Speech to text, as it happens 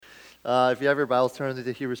If you have your Bibles, turn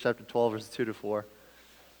to Hebrews chapter 12, verses 2 to 4.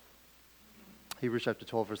 Hebrews chapter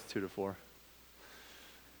 12, verses 2 to 4.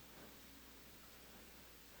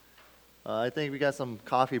 I think we got some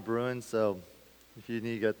coffee brewing, so if you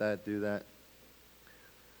need to get that, do that.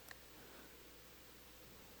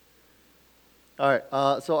 All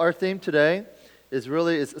right, so our theme today is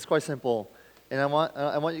really, it's quite simple. And I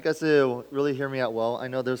want you guys to really hear me out well.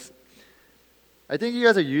 I think you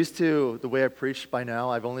guys are used to the way I preach by now.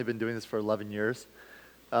 I've only been doing this for 11 years.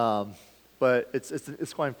 But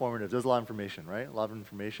it's quite informative. There's a lot of information, right? A lot of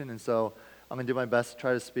information. And so I'm going to do my best to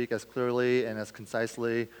try to speak as clearly and as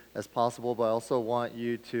concisely as possible. But I also want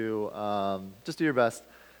you to just do your best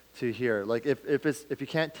to hear. Like if you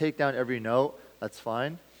can't take down every note, that's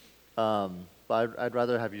fine. But I'd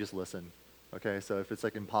rather have you just listen. Okay, so if it's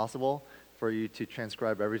like impossible for you to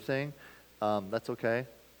transcribe everything, that's okay.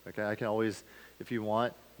 Okay, I can always, if you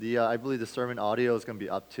want, I believe the sermon audio is going to be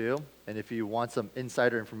up too. And if you want some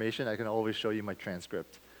insider information, I can always show you my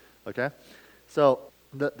transcript. Okay, so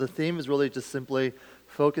the theme is really just simply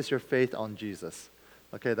focus your faith on Jesus.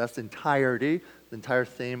 Okay, that's the entire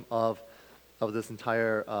theme of this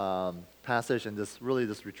entire passage and this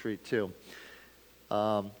retreat too.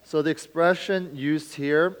 So the expression used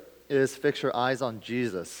here is fix your eyes on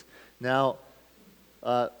Jesus. Now,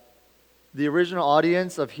 the original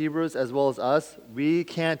audience of Hebrews as well as us, we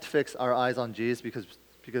can't fix our eyes on Jesus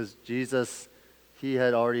because Jesus, he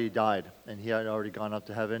had already died and he had already gone up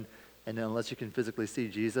to heaven. And unless you can physically see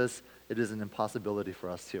Jesus, it is an impossibility for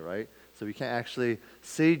us too, right? So we can't actually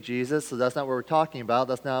see Jesus, so that's not what we're talking about.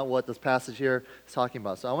 That's not what this passage here is talking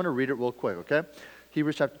about. So I want to read it real quick, okay?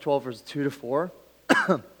 Hebrews chapter 12, verses 2 to 4.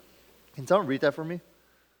 Can someone read that for me?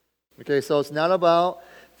 Okay, so it's not about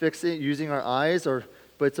using our eyes,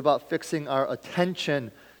 but it's about fixing our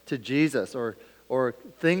attention to Jesus or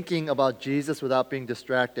thinking about Jesus without being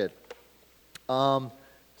distracted.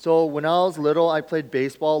 So when I was little, I played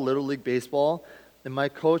baseball, Little League baseball, and my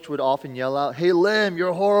coach would often yell out, "Hey, Lim,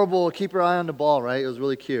 you're horrible. Keep your eye on the ball," right? It was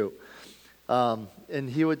really cute. And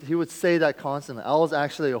he would say that constantly. I was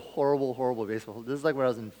actually a horrible baseball. This is like when I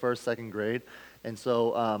was in first, second grade. And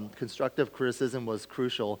so constructive criticism was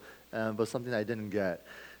crucial, but something I didn't get.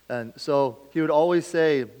 And so he would always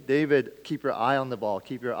say, "David, keep your eye on the ball.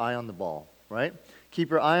 Keep your eye on the ball," right? Keep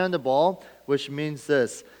your eye on the ball, which means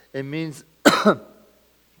this. It means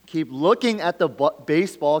keep looking at the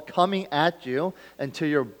baseball coming at you until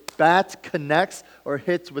your bat connects or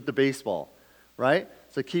hits with the baseball, right?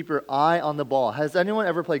 So keep your eye on the ball. Has anyone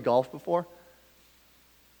ever played golf before?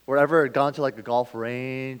 Or ever gone to like a golf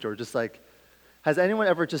range or just like, has anyone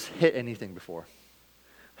ever just hit anything before?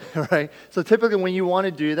 Right? So typically when you want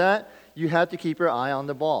to do that, you have to keep your eye on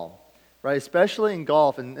the ball, right? Especially in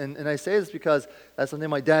golf. And I say this because that's something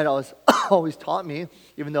my dad always taught me,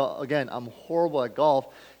 even though, again, I'm horrible at golf.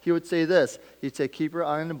 He would say this. He'd say, keep your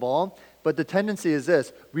eye on the ball. But the tendency is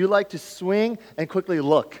this. We like to swing and quickly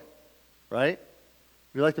look, right?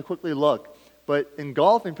 We like to quickly look. But in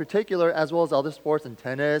golf in particular, as well as other sports and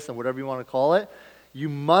tennis and whatever you want to call it, you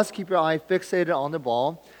must keep your eye fixated on the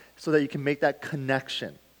ball so that you can make that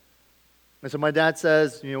connection. And so my dad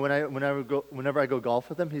says, whenever I go golf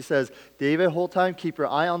with him, he says, "David, whole time, keep your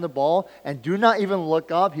eye on the ball and do not even look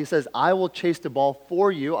up." He says, "I will chase the ball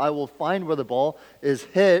for you. I will find where the ball is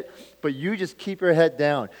hit, but you just keep your head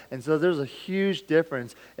down." And so there's a huge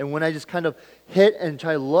difference. And when I just kind of hit and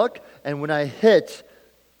try to look, and when I hit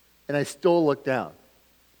and I still look down,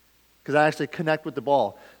 because I actually connect with the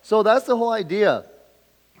ball. So that's the whole idea.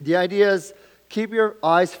 The idea is keep your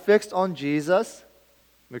eyes fixed on Jesus,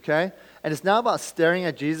 okay? And it's not about staring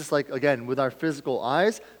at Jesus like, again, with our physical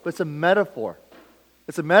eyes, but it's a metaphor.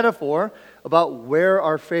 It's a metaphor about where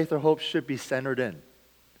our faith or hope should be centered in,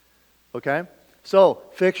 okay? So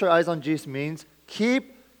fix your eyes on Jesus means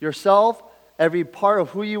keep yourself, every part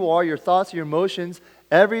of who you are, your thoughts, your emotions,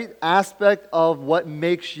 every aspect of what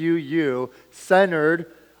makes you,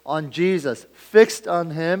 centered on Jesus, fixed on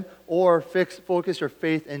Him, or focus your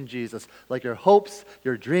faith in Jesus. Like your hopes,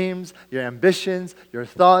 your dreams, your ambitions, your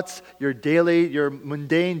thoughts, your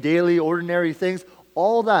mundane, daily, ordinary things,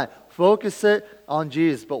 all that. Focus it on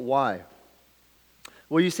Jesus. But why?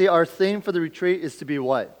 Well, you see, our theme for the retreat is to be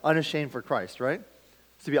what? Unashamed for Christ, right?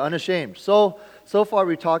 It's to be unashamed. So far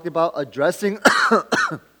we talked about addressing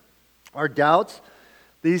our doubts,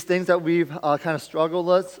 these things that we've kind of struggled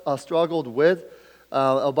with,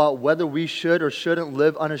 about whether we should or shouldn't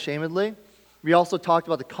live unashamedly. We also talked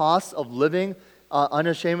about the costs of living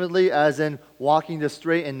unashamedly, as in walking the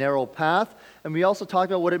straight and narrow path. And we also talked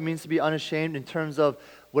about what it means to be unashamed in terms of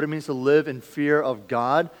what it means to live in fear of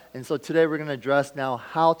God. And so today we're going to address now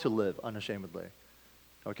how to live unashamedly.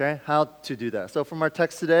 Okay, how to do that. So from our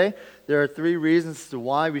text today, there are 3 reasons as to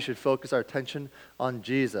why we should focus our attention on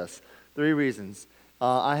Jesus. 3 reasons.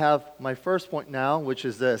 I have my first point now, which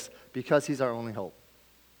is this: because he's our only hope.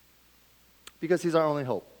 Because he's our only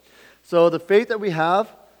hope. So the faith that we have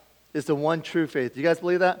is the one true faith. Do you guys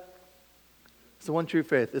believe that? It's the one true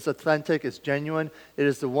faith. It's authentic. It's genuine. It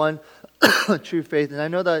is the one true faith. And I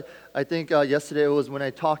know that, I think yesterday it was when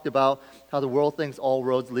I talked about how the world thinks all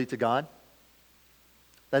roads lead to God.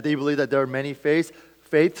 That they believe that there are many faiths,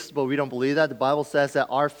 but we don't believe that. The Bible says that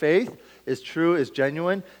our faith is true, is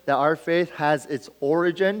genuine, that our faith has its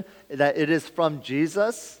origin, that it is from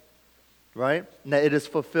Jesus, right? And that it is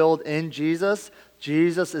fulfilled in Jesus.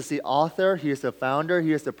 Jesus is the author, he is the founder,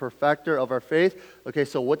 he is the perfecter of our faith. Okay,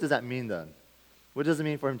 so what does that mean then? What does it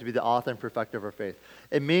mean for him to be the author and perfecter of our faith?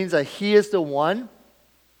 It means that he is the one,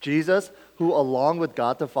 Jesus, who along with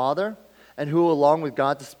God the Father, and who, along with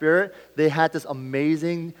God the Spirit, they had this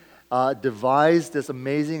amazing, devised this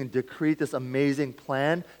amazing, and decreed this amazing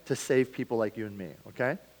plan to save people like you and me,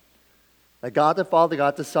 okay? That God the Father,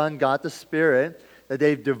 God the Son, God the Spirit, that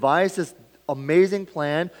they've devised this amazing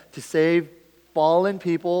plan to save fallen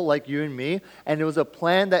people like you and me, and it was a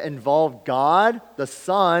plan that involved God, the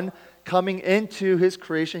Son, coming into his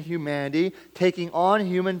creation, humanity, taking on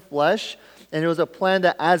human flesh. And it was a plan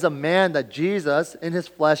that as a man, that Jesus, in his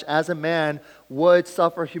flesh, as a man, would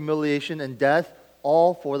suffer humiliation and death,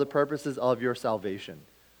 all for the purposes of your salvation.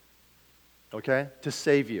 Okay? To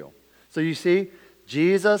save you. So you see,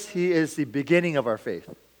 Jesus, he is the beginning of our faith.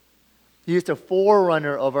 He is the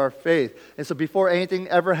forerunner of our faith. And so before anything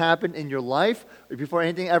ever happened in your life, or before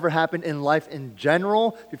anything ever happened in life in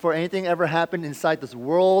general, before anything ever happened inside this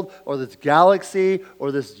world or this galaxy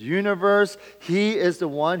or this universe, he is the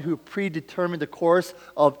one who predetermined the course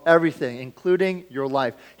of everything, including your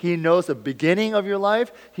life. He knows the beginning of your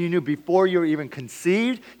life. He knew before you were even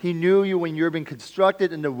conceived. He knew you when you were being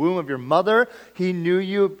constructed in the womb of your mother. He knew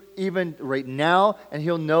you even right now, and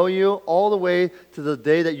he'll know you all the way to the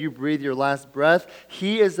day that you breathe your last breath.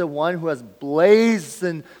 He is the one who has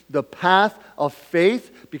blazoned the path of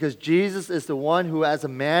faith, because Jesus is the one who, as a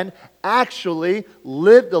man, actually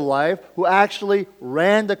lived a life, who actually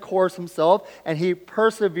ran the course himself, and he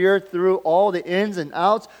persevered through all the ins and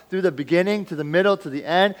outs, through the beginning to the middle to the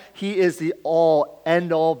end. He is the all,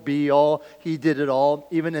 end all, be all. He did it all.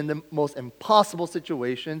 Even in the most impossible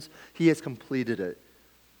situations, he has completed it.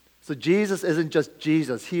 So Jesus isn't just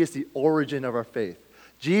Jesus. He is the origin of our faith.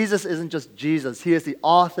 Jesus isn't just Jesus. He is the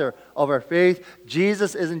author of our faith.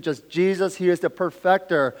 Jesus isn't just Jesus. He is the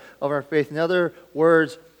perfecter of our faith. In other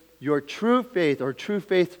words, your true faith, or true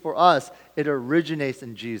faith for us, it originates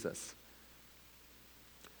in Jesus.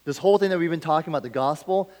 This whole thing that we've been talking about, the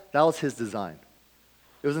gospel, that was his design.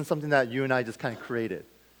 It wasn't something that you and I just kind of created.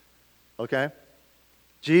 Okay?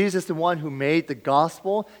 Jesus is the one who made the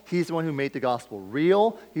gospel. He's the one who made the gospel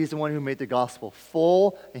real. He's the one who made the gospel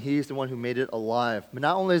full. And he's the one who made it alive. But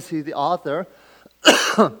not only is he the author,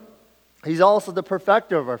 he's also the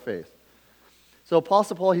perfecter of our faith. So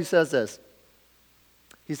Apostle Paul, he says this.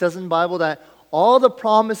 He says in the Bible that all the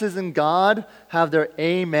promises in God have their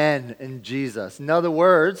amen in Jesus. In other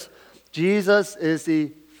words, Jesus is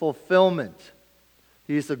the fulfillment.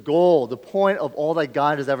 He's the goal, the point of all that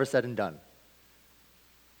God has ever said and done.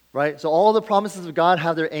 Right? So all the promises of God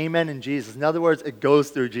have their amen in Jesus. In other words, it goes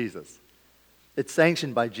through Jesus. It's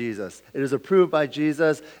sanctioned by Jesus. It is approved by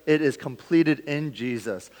Jesus. It is completed in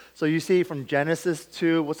Jesus. So you see from Genesis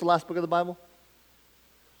to, what's the last book of the Bible?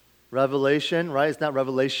 Revelation, right? It's not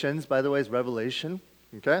Revelations, by the way, it's Revelation.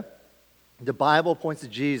 Okay? The Bible points to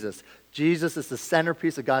Jesus. Jesus is the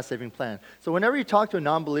centerpiece of God's saving plan. So whenever you talk to a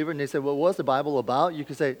non-believer and they say, well, what's the Bible about? You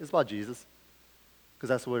can say, it's about Jesus. Because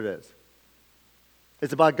that's what it is.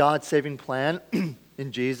 It's about God's saving plan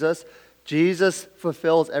in Jesus. Jesus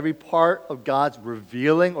fulfills every part of God's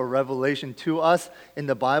revealing or revelation to us in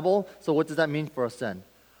the Bible. So what does that mean for us then?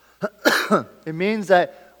 It means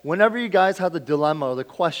that whenever you guys have the dilemma or the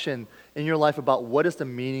question in your life about what is the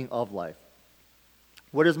meaning of life,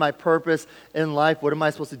 what is my purpose in life? What am I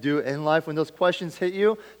supposed to do in life? When those questions hit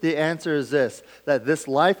you, the answer is this, that this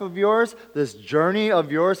life of yours, this journey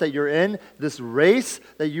of yours that you're in, this race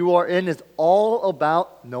that you are in is all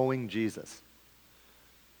about knowing Jesus.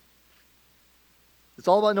 It's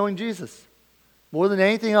all about knowing Jesus, more than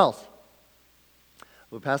anything else.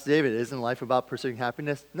 Well, Pastor David, isn't life about pursuing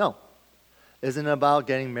happiness? No. Isn't it about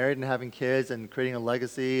getting married and having kids and creating a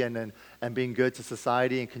legacy and being good to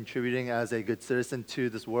society and contributing as a good citizen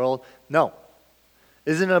to this world? No.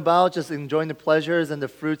 Isn't it about just enjoying the pleasures and the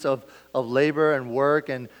fruits of labor and work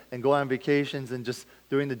and going on vacations and just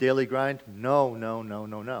doing the daily grind? No.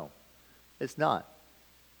 It's not.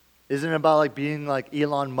 Isn't it about like being like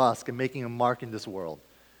Elon Musk and making a mark in this world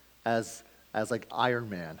as like Iron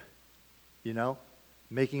Man, you know?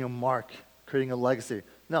 Making a mark, creating a legacy.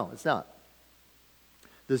 No, it's not.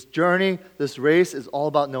 This journey, this race is all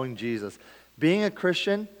about knowing Jesus. Being a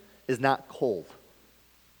Christian is not cold.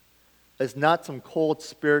 It's not some cold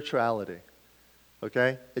spirituality,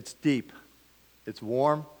 okay? It's deep. It's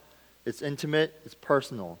warm. It's intimate. It's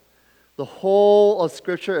personal. The whole of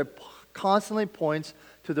Scripture, it constantly points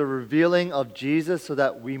to the revealing of Jesus so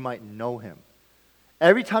that we might know him.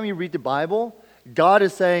 Every time you read the Bible, God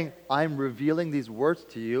is saying, I'm revealing these words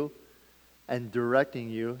to you and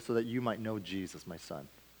directing you so that you might know Jesus, my son.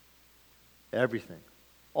 Everything.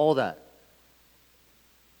 All that.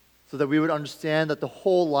 So that we would understand that the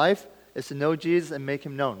whole life is to know Jesus and make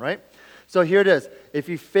him known, right? So here it is. If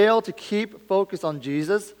you fail to keep focus on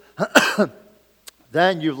Jesus,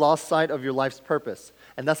 then you've lost sight of your life's purpose.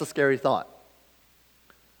 And that's a scary thought.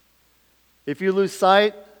 If you lose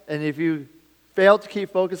sight and if you fail to keep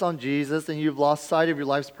focus on Jesus, then you've lost sight of your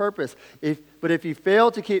life's purpose. But if you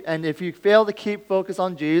fail to keep focus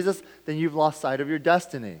on Jesus, then you've lost sight of your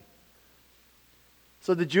destiny.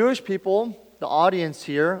 So the Jewish people, the audience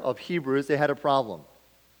here of Hebrews, they had a problem.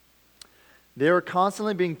 They were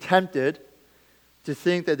constantly being tempted to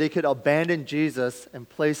think that they could abandon Jesus and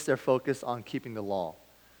place their focus on keeping the law.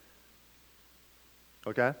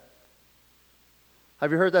 Okay?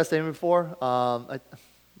 Have you heard that statement before?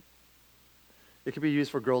 It could be used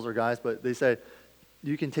for girls or guys, but they say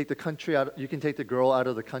you can take the girl out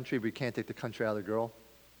of the country, but you can't take the country out of the girl.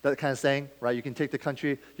 That kind of saying, right? You can take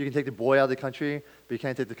the boy out of the country, but you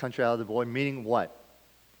can't take the country out of the boy. Meaning what?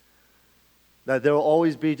 That there will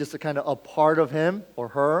always be just a part of him or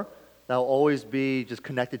her that will always be just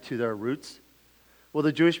connected to their roots. Well,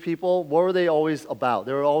 the Jewish people, what were they always about?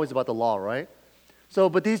 They were always about the law, right?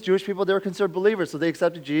 But these Jewish people, they were considered believers, so they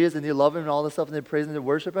accepted Jesus and they love him and all this stuff and they praise him and they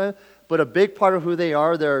worship him. But a big part of who they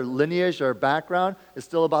are, their lineage, their background, is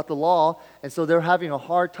still about the law. And so they're having a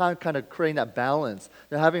hard time kind of creating that balance.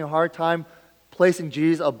 They're having a hard time placing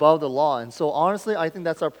Jesus above the law. And so honestly, I think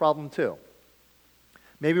that's our problem too.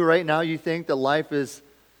 Maybe right now you think that life is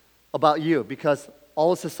about you because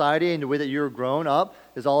all of society and the way that you're grown up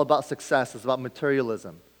is all about success. It's about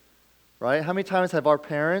materialism, right? How many times have our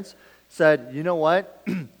parents said, you know what?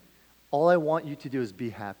 All I want you to do is be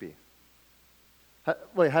happy.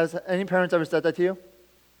 Wait, has any parents ever said that to you?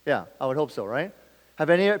 Yeah, I would hope so, right? Have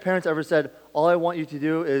any parents ever said, all I want you to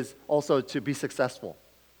do is also to be successful?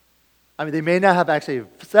 I mean, they may not have actually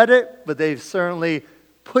said it, but they've certainly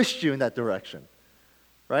pushed you in that direction,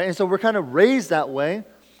 right? And so we're kind of raised that way.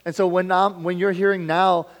 And so when you're hearing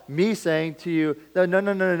now me saying to you,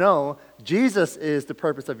 no, Jesus is the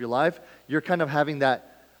purpose of your life, you're kind of having that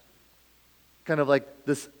kind of like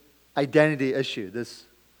this identity issue, this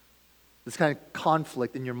kind of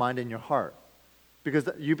conflict in your mind and your heart. Because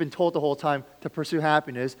you've been told the whole time to pursue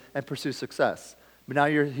happiness and pursue success. But now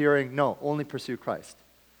you're hearing, no, only pursue Christ.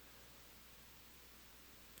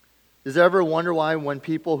 Does it ever wonder why when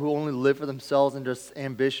people who only live for themselves and their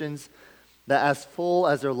ambitions, that as full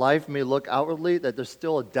as their life may look outwardly, that there's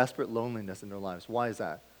still a desperate loneliness in their lives? Why is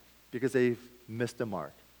that? Because they've missed the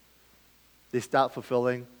mark. They stopped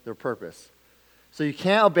fulfilling their purpose. So you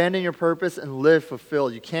can't abandon your purpose and live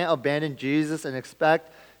fulfilled. You can't abandon Jesus and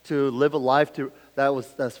expect to live a life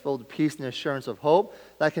that's filled with peace and assurance of hope.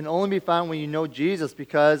 That can only be found when you know Jesus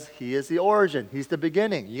because he is the origin. He's the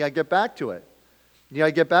beginning. You got to get back to it. You got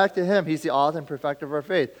to get back to him. He's the author and perfecter of our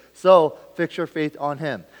faith. So fix your faith on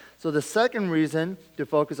him. So the second reason to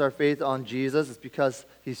focus our faith on Jesus is because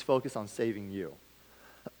he's focused on saving you.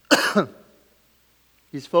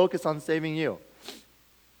 He's focused on saving you.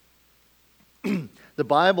 The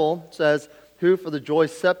Bible says, who for the joy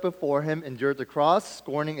set before him endured the cross,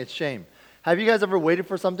 scorning its shame. Have you guys ever waited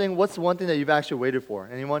for something? What's the one thing that you've actually waited for?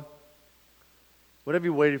 Anyone? What have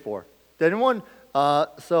you waited for? Did anyone?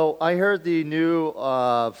 So I heard the new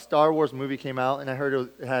Star Wars movie came out, and I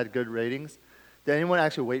heard it had good ratings. Did anyone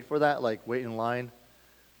actually wait for that? Like wait in line?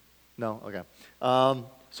 No? Okay.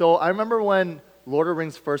 So I remember when Lord of the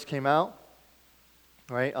Rings first came out,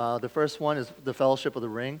 right? The first one is The Fellowship of the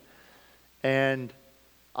Ring. And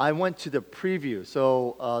I went to the preview,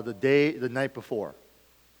 so the night before,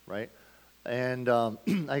 right? And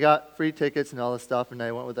I got free tickets and all this stuff, and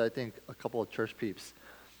I went with, I think, a couple of church peeps.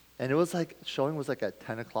 And it was like, showing was like at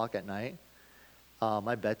 10 o'clock at night.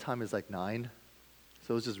 My bedtime is like 9,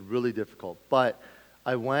 so it was just really difficult. But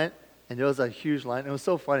I went, and there was a huge line. It was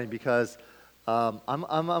so funny because I'm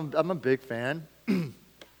a big fan,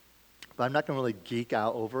 but I'm not going to really geek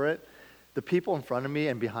out over it. The people in front of me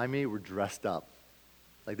and behind me were dressed up.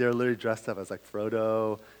 Like they were literally dressed up as like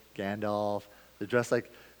Frodo, Gandalf. They're dressed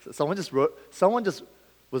like someone just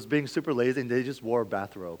was being super lazy and they just wore a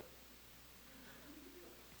bathrobe.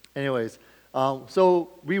 Anyways, so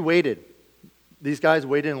we waited. These guys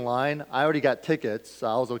waited in line. I already got tickets, so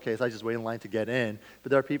I was okay. So I just waited in line to get in. But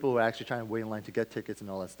there are people who are actually trying to wait in line to get tickets and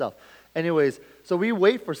all that stuff. Anyways, so we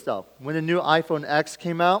wait for stuff. When the new iPhone X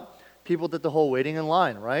came out, people did the whole waiting in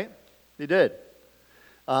line, right? They did.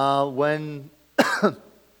 When the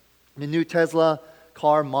new Tesla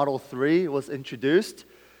car Model 3 was introduced,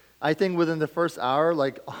 I think within the first hour,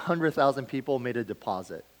 like 100,000 people made a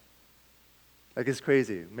deposit. Like, it's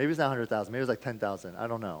crazy. Maybe it's not 100,000. Maybe it was like 10,000. I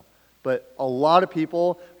don't know. But a lot of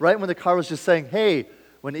people, right when the car was just saying, hey,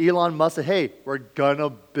 when Elon Musk said, hey, we're going to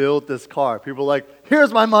build this car, people were like,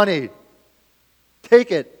 here's my money.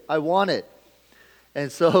 Take it. I want it.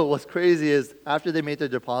 And so what's crazy is after they made their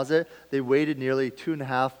deposit, they waited nearly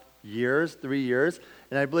 2.5 years, 3 years.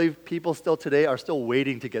 And I believe people still today are still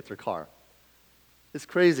waiting to get their car. It's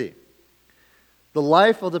crazy. The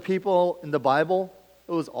life of the people in the Bible,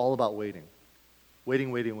 it was all about waiting.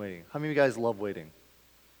 Waiting, waiting, waiting. How many of you guys love waiting?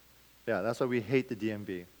 Yeah, that's why we hate the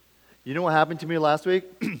DMV. You know what happened to me last week?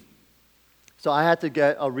 So I had to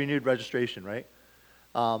get a renewed registration, right?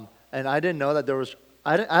 And I didn't know that there was,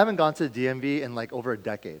 I haven't gone to the DMV in like over a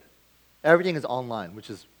decade. Everything is online, which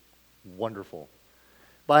is wonderful.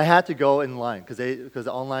 But I had to go in line because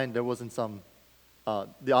online there wasn't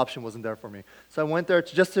the option wasn't there for me. So I went there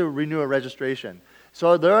just to renew a registration.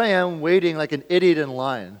 So there I am waiting like an idiot in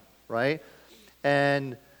line, right?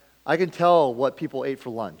 And I can tell what people ate for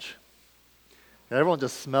lunch. And everyone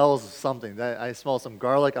just smells something. I smell some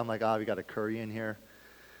garlic. I'm like, we got a curry in here.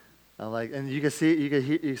 I'm like, and you can see,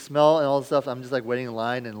 you smell and all this stuff. I'm just like waiting in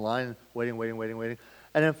line, waiting. And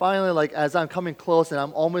then finally, like as I'm coming close, and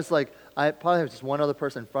I'm almost like, I probably have just one other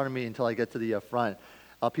person in front of me until I get to the front.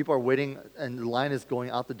 People are waiting, and the line is going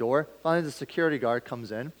out the door. Finally, the security guard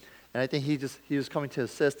comes in, and I think he was coming to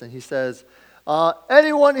assist, and he says,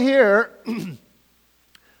 anyone here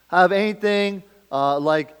have anything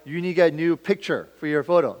like you need to get a new picture for your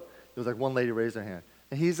photo? It was like one lady raised her hand.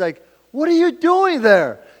 And he's like, what are you doing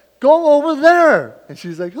there? Go over there. And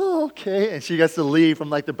she's like, oh, okay. And she gets to leave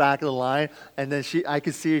from like the back of the line. And then I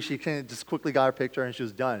could see she kind of just quickly got her picture and she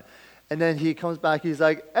was done. And then he comes back. He's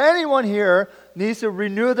like, anyone here needs to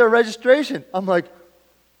renew their registration? I'm like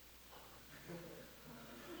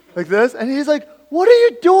this. And he's like, what are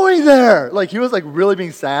you doing there? Like he was like really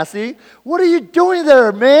being sassy. What are you doing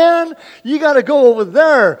there, man? You got to go over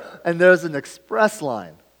there. And there's an express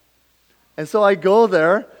line. And so I go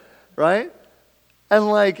there, right? And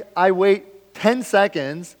like I wait 10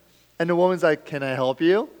 seconds and the woman's like, can I help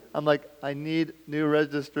you? I'm like, I need new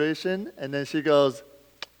registration. And then she goes,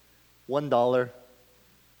 $1.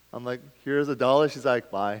 I'm like, here's $1. She's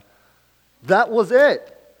like, bye. That was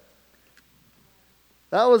it.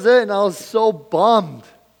 That was it, and I was so bummed,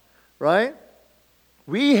 right?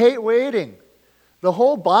 We hate waiting. The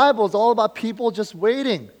whole Bible is all about people just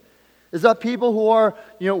waiting. It's about people who are,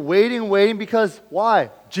 waiting because why?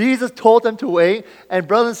 Jesus told them to wait, and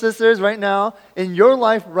brothers and sisters, right now, in your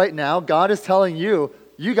life right now, God is telling you,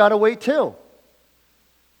 you got to wait too.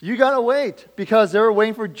 You got to wait because they were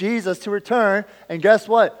waiting for Jesus to return, and guess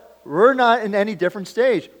what? We're not in any different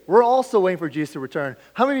stage. We're also waiting for Jesus to return.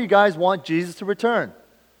 How many of you guys want Jesus to return?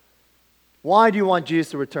 Why do you want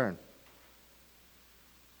Jesus to return?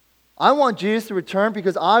 I want Jesus to return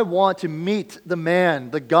because I want to meet the man,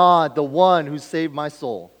 the God, the one who saved my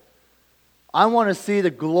soul. I want to see the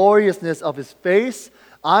gloriousness of his face.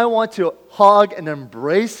 I want to hug and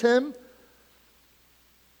embrace him.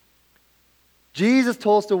 Jesus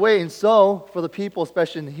told us to wait, and so for the people,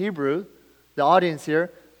 especially in Hebrew, the audience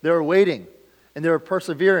here, they were waiting and they were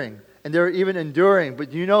persevering. And they were even enduring.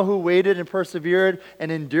 But you know who waited and persevered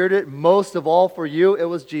and endured it most of all for you? It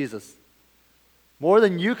was Jesus. More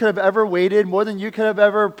than you could have ever waited, more than you could have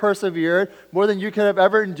ever persevered, more than you could have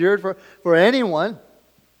ever endured for anyone,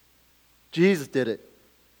 Jesus did it.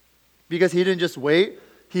 Because he didn't just wait,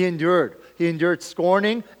 he endured. He endured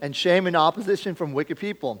scorning and shame and opposition from wicked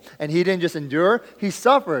people. And he didn't just endure, he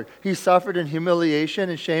suffered. He suffered in humiliation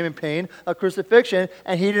and shame and pain of crucifixion.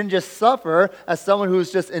 And he didn't just suffer as someone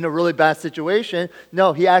who's just in a really bad situation.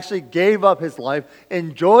 No, he actually gave up his life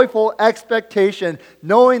in joyful expectation,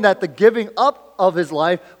 knowing that the giving up of his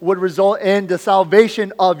life would result in the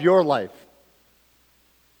salvation of your life.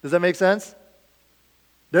 Does that make sense?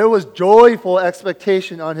 There was joyful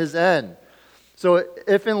expectation on his end. So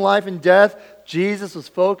if in life and death, Jesus was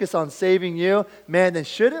focused on saving you, man, then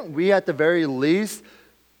shouldn't we at the very least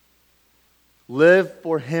live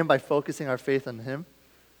for him by focusing our faith on him?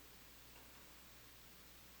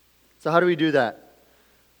 So how do we do that?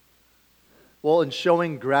 Well, in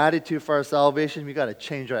showing gratitude for our salvation, we got to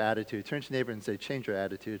change our attitude. Turn to your neighbor and say, change your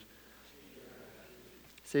attitude.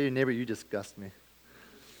 Say to your neighbor, you disgust me.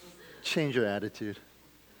 Change your attitude.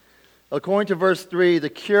 According to verse 3, the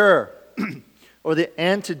cure or the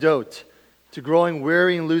antidote to growing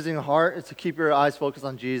weary and losing heart is to keep your eyes focused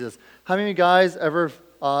on Jesus. How many of you guys ever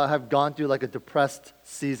have gone through like a depressed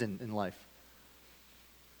season in life?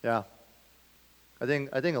 Yeah. I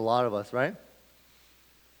think a lot of us, right?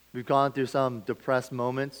 We've gone through some depressed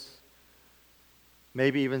moments,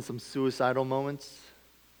 maybe even some suicidal moments.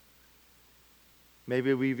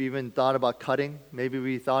 Maybe we've even thought about cutting. Maybe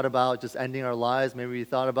we thought about just ending our lives. Maybe we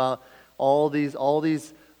thought about all these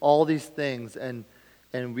things, and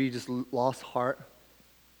we just lost heart.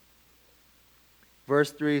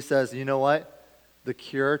 Verse 3 says, you know what? The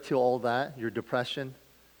cure to all that, your depression,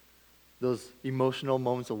 those emotional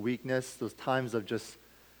moments of weakness, those times of just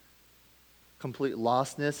complete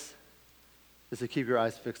lostness, is to keep your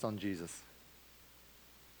eyes fixed on Jesus.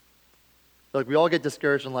 Look, we all get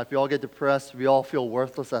discouraged in life. We all get depressed. We all feel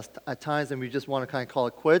worthless at times, and we just want to kind of call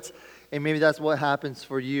it quits. And maybe that's what happens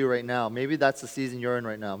for you right now. Maybe that's the season you're in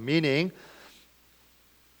right now, meaning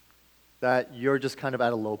that you're just kind of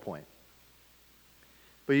at a low point.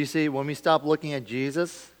 But you see, when we stop looking at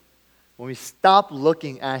Jesus, when we stop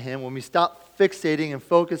looking at Him, when we stop fixating and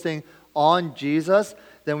focusing on Jesus,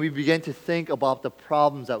 then we begin to think about the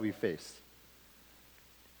problems that we face.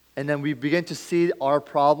 And then we begin to see our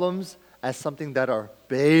problems as something that are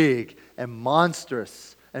big and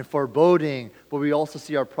monstrous and foreboding, but we also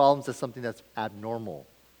see our problems as something that's abnormal.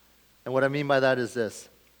 And what I mean by that is this.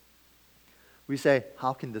 We say,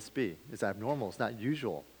 how can this be? It's abnormal. It's not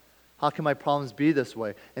usual. How can my problems be this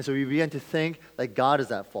way? And so we begin to think that God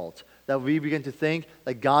is at fault. That we begin to think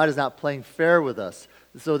that God is not playing fair with us.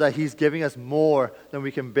 So that He's giving us more than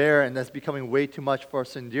we can bear, and that's becoming way too much for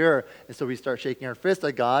us to endure. And so we start shaking our fist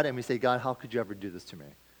at God, and we say, God, how could you ever do this to me?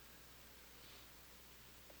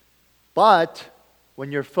 But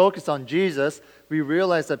when you're focused on Jesus, we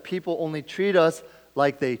realize that people only treat us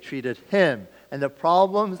like they treated Him. And the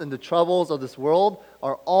problems and the troubles of this world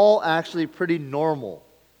are all actually pretty normal.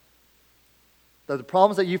 That the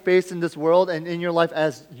problems that you face in this world and in your life,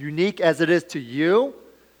 as unique as it is to you,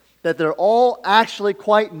 that they're all actually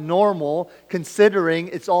quite normal considering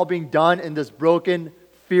it's all being done in this broken,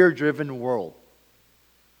 fear-driven world.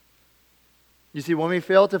 You see, when we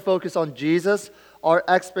fail to focus on Jesus, our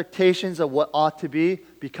expectations of what ought to be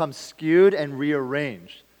become skewed and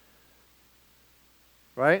rearranged.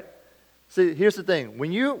 Right? See, here's the thing.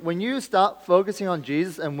 When you stop focusing on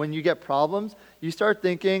Jesus and when you get problems, you start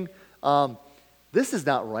thinking, this is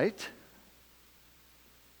not right.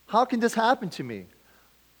 How can this happen to me?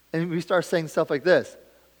 And we start saying stuff like this.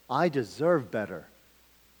 I deserve better.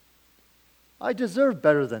 I deserve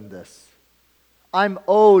better than this. I'm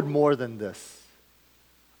owed more than this.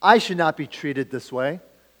 I should not be treated this way.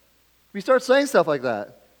 We start saying stuff like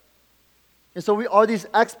that. And so these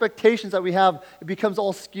expectations that we have, it becomes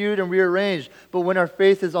all skewed and rearranged. But when our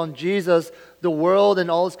faith is on Jesus, the world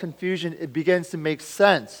and all its confusion, it begins to make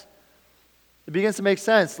sense. It begins to make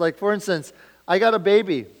sense. Like, for instance, I got a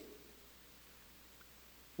baby.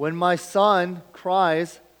 When my son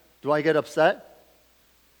cries, do I get upset?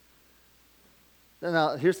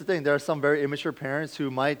 Now, here's the thing. There are some very immature parents who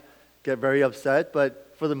might get very upset, but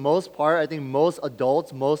for the most part, I think most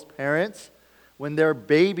adults, most parents, when their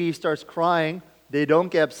baby starts crying, they don't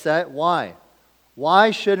get upset. Why? Why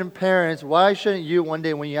shouldn't you one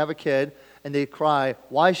day when you have a kid and they cry,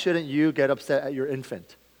 why shouldn't you get upset at your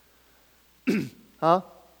infant? Huh?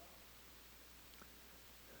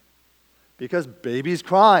 Because babies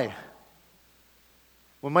cry.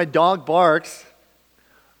 When my dog barks,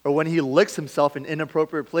 or when he licks himself in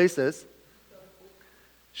inappropriate places,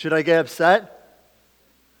 should I get upset?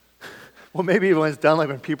 Well, maybe when it's done, like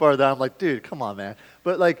when people are there, I'm like, dude, come on, man.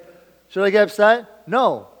 But like, should I get upset?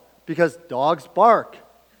 No, because dogs bark.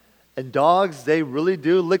 And dogs, they really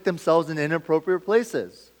do lick themselves in inappropriate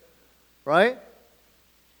places, right?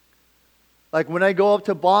 Like when I go up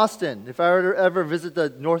to Boston, if I were to ever visit the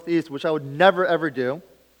Northeast, which I would never, ever do,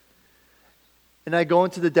 and I go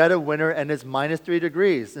into the dead of winter and it's -3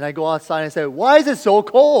 degrees, and I go outside and say, why is it so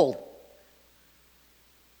cold?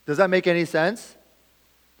 Does that make any sense?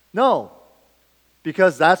 No,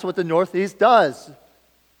 because that's what the Northeast does.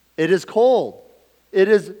 It is cold. It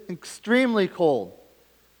is extremely cold.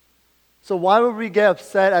 So why would we get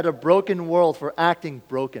upset at a broken world for acting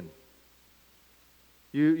broken?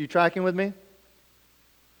 You tracking with me?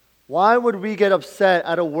 Why would we get upset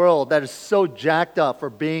at a world that is so jacked up for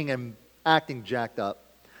being and acting jacked up?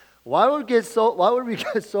 Why would we get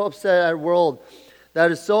so upset at a world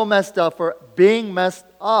That is so messed up for being messed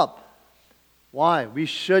up. Why? We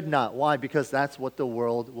should not. Why? Because that's what the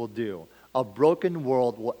world will do. A broken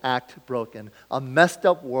world will act broken. A messed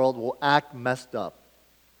up world will act messed up.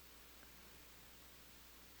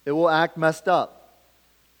 It will act messed up.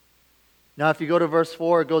 Now, if you go to verse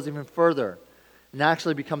 4, it goes even further and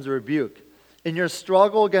actually becomes a rebuke. In your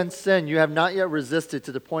struggle against sin, you have not yet resisted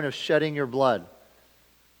to the point of shedding your blood.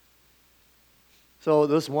 So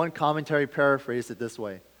this one commentary paraphrased it this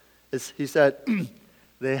way. He said,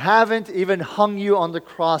 they haven't even hung you on the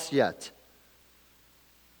cross yet.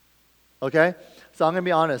 Okay? So I'm going to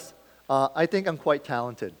be honest. I think I'm quite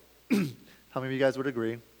talented. How many of you guys would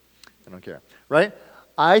agree? I don't care. Right?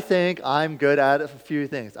 I think I'm good at a few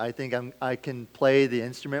things. I think I can play the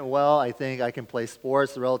instrument well. I think I can play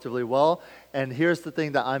sports relatively well. And here's the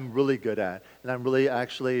thing that I'm really good at, and I'm really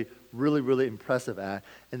actually really impressive at,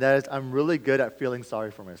 and that is I'm really good at feeling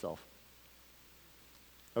sorry for myself.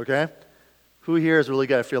 Okay? Who here is really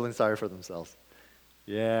good at feeling sorry for themselves?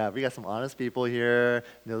 Yeah, we got some honest people here.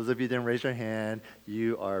 Those of you who didn't raise your hand,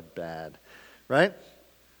 you are bad. Right?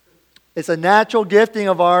 It's a natural gifting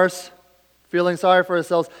of ours. Feeling sorry for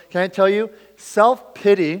ourselves. Can I tell you,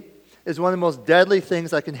 self-pity is one of the most deadly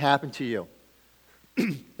things that can happen to you.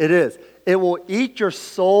 It is. It will eat your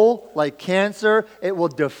soul like cancer. It will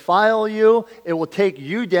defile you. It will take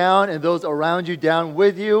you down and those around you down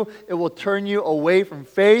with you. It will turn you away from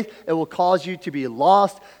faith. It will cause you to be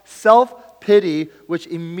lost. Self-pity, which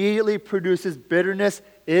immediately produces bitterness,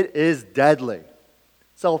 it is deadly.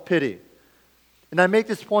 Self-pity. And I make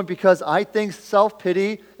this point because I think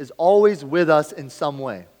self-pity is always with us in some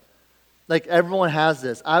way. Like everyone has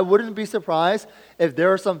this. I wouldn't be surprised if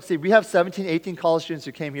there are some, we have 17, 18 college students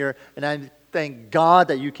who came here, and I thank God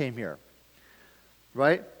that you came here.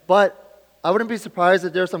 Right? But I wouldn't be surprised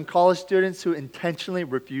if there are some college students who intentionally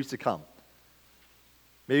refuse to come.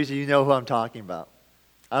 Maybe you know who I'm talking about.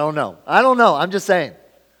 I don't know. I'm just saying.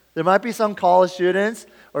 There might be some college students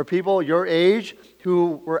or people your age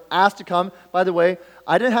who were asked to come. By the way,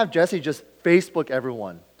 I didn't have Jesse just Facebook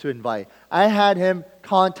everyone to invite. I had him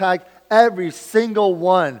contact every single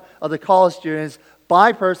one of the college students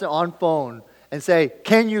by person on phone and say,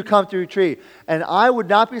 can you come to retreat? And I would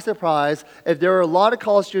not be surprised if there are a lot of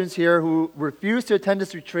college students here who refuse to attend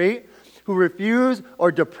this retreat, who refuse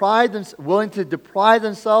or willing to deprive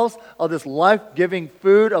themselves of this life-giving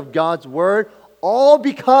food of God's Word, all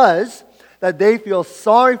because that they feel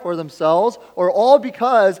sorry for themselves, or all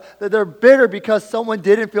because that they're bitter because someone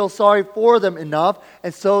didn't feel sorry for them enough,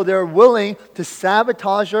 and so they're willing to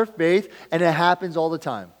sabotage their faith, and it happens all the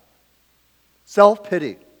time.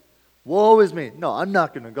 Self-pity. Woe is me. No, I'm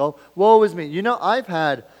not going to go. Woe is me. You know, I've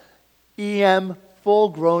had EM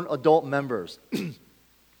full-grown adult members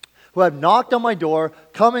who have knocked on my door,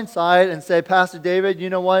 come inside and say, Pastor David, you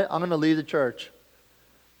know what? I'm going to leave the church.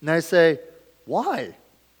 And I say, why?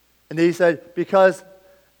 And he said, because,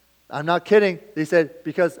 I'm not kidding, they said,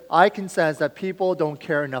 because I can sense that people don't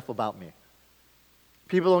care enough about me.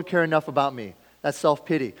 People don't care enough about me. That's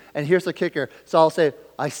self-pity. And here's the kicker. So I'll say,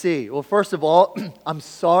 I see. Well, first of all, I'm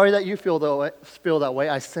sorry that you feel that way.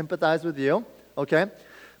 I sympathize with you, okay?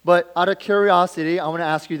 But out of curiosity, I want to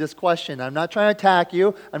ask you this question. I'm not trying to attack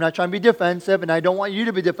you. I'm not trying to be defensive, and I don't want you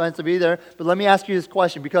to be defensive either. But let me ask you this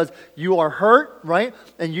question because you are hurt, right?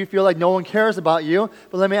 And you feel like no one cares about you.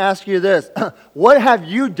 But let me ask you this. What have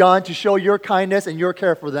you done to show your kindness and your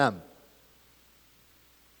care for them?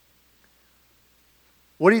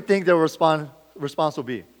 What do you think their response will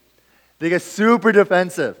be? They get super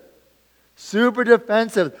defensive. Super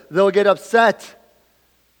defensive. They'll get upset.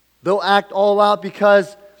 They'll act all out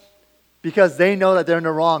because they know that they're in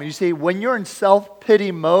the wrong. You see, when you're in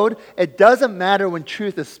self-pity mode, it doesn't matter when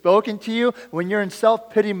truth is spoken to you. When you're in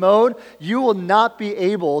self-pity mode, you will not be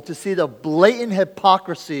able to see the blatant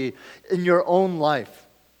hypocrisy in your own life.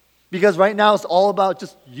 Because right now it's all about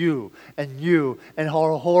just you and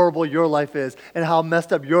how horrible your life is and how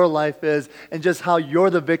messed up your life is and just how you're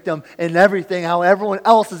the victim and everything, how everyone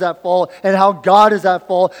else is at fault and how God is at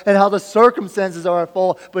fault and how the circumstances are at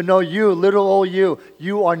fault. But no, you, little old you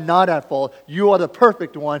are not at fault. You are the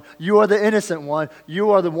perfect one. You are the innocent one.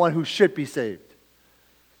 You are the one who should be saved.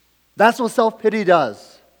 That's what self-pity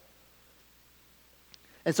does.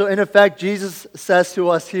 And so, in effect, Jesus says to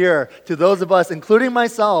us here, to those of us, including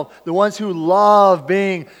myself, the ones who love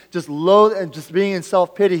being just low and just being in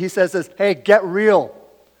self-pity, he says this, hey, get real.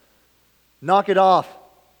 Knock it off.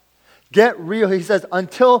 Get real. He says,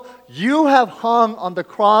 until you have hung on the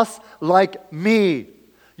cross like me,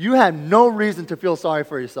 you have no reason to feel sorry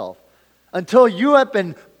for yourself. until you have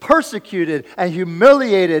been persecuted and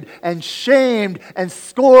humiliated and shamed and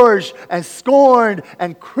scourged and scorned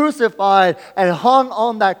and crucified and hung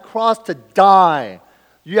on that cross to die.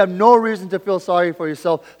 You have no reason to feel sorry for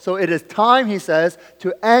yourself. So it is time, he says,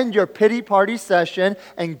 to end your pity party session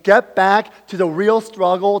and get back to the real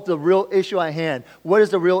struggle, the real issue at hand. What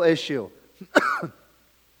is the real issue?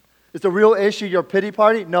 Is the real issue your pity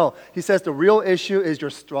party? No. He says the real issue is your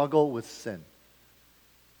struggle with sin.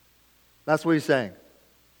 That's what he's saying.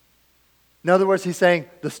 In other words, he's saying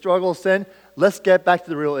the struggle with sin, let's get back to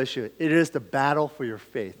the real issue. It is the battle for your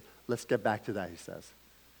faith. Let's get back to that, he says.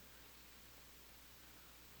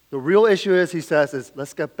 The real issue is, he says, is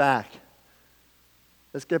let's get back.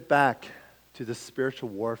 Let's get back to the spiritual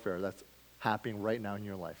warfare that's happening right now in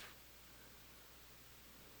your life.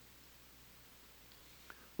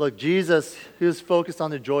 Look, Jesus, he was focused on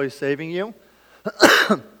the joy of saving you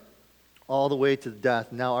all the way to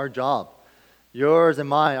death. Now our job, yours and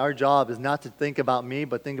mine, our job is not to think about me,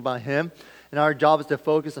 but think about him. And our job is to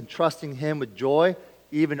focus on trusting him with joy,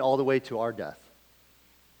 even all the way to our death.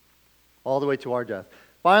 All the way to our death.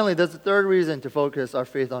 Finally, there's a third reason to focus our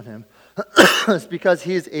faith on him. It's because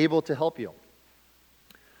he is able to help you.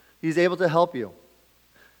 He's able to help you.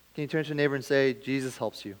 Can you turn to your neighbor and say, Jesus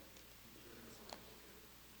helps you?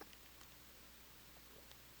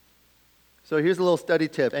 So here's a little study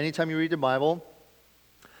tip. Anytime you read the Bible,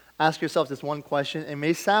 ask yourself this one question. It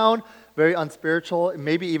may sound very unspiritual,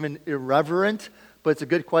 maybe even irreverent, but it's a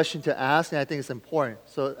good question to ask, and I think it's important.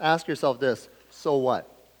 So ask yourself this, so what?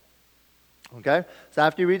 Okay? So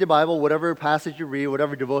after you read the Bible, whatever passage you read,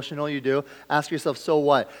 whatever devotional you do, ask yourself, so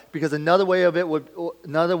what? Because another way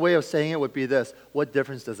of saying it would be this, what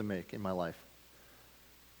difference does it make in my life?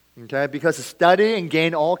 Okay, because to study and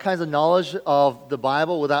gain all kinds of knowledge of the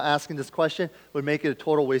Bible without asking this question would make it a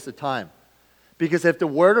total waste of time. Because if the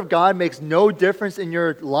Word of God makes no difference in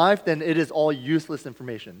your life, then it is all useless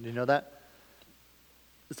information. Do you know that?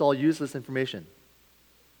 It's all useless information.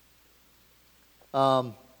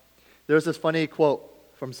 There's this funny quote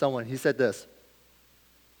from someone. He said this,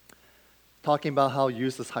 talking about how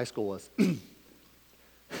useless high school was.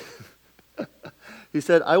 He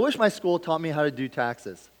said, I wish my school taught me how to do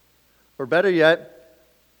taxes. Or better yet,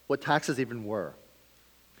 what taxes even were.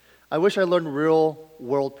 I wish I learned real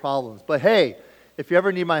world problems. But hey, if you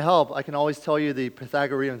ever need my help, I can always tell you the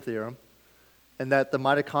Pythagorean theorem and that the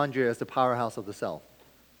mitochondria is the powerhouse of the cell.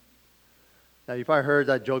 Now, you've probably heard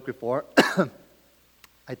that joke before.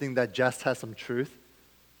 I think that jest has some truth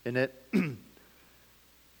in it.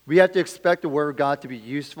 We have to expect the Word of God to be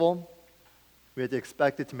useful. We have to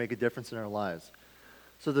expect it to make a difference in our lives.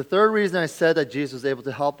 So the third reason I said that Jesus was able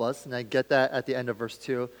to help us, and I get that at the end of verse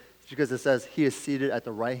 2, is because it says he is seated at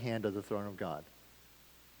the right hand of the throne of God.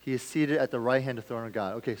 He is seated at the right hand of the throne of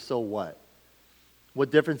God. Okay, so what?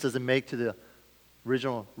 What difference does it make to the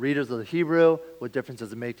original readers of the Hebrew? What difference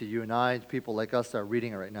does it make to you and I, people like us that are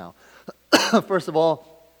reading it right now? First of all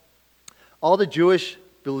the Jewish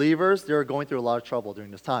believers, they're going through a lot of trouble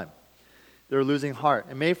during this time. They're losing heart.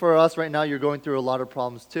 And maybe for us right now, you're going through a lot of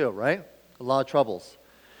problems too, right? A lot of troubles.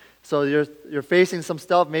 So you're facing some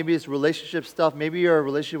stuff. Maybe it's relationship stuff. Maybe your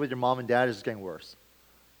relationship with your mom and dad is getting worse.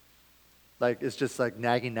 Like it's just like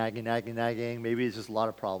nagging. Maybe it's just a lot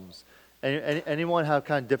of problems. Anyone have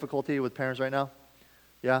kind of difficulty with parents right now?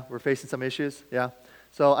 Yeah, we're facing some issues. Yeah.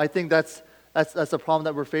 So I think that's a problem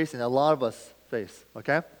that we're facing. A lot of us face.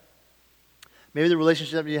 Okay. Maybe the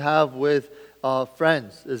relationship you have with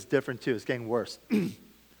friends is different too. It's getting worse.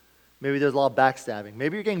 Maybe there's a lot of backstabbing.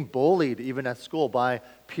 Maybe you're getting bullied even at school by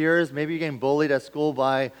peers. Maybe you're getting bullied at school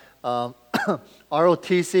by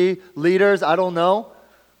ROTC leaders. I don't know,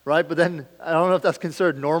 right? But then I don't know if that's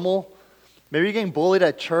considered normal. Maybe you're getting bullied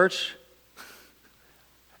at church.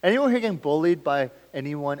 Anyone here getting bullied by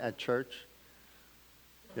anyone at church?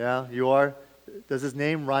 Yeah, you are? Does his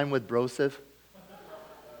name rhyme with Broseph?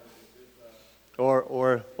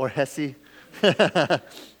 Or Hesse?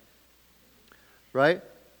 Right?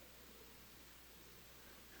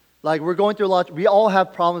 Like we're going through a lot. We all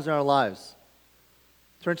have problems in our lives.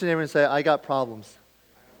 Turn to your neighbor and say, I got problems.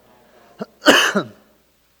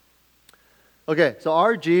 Okay, so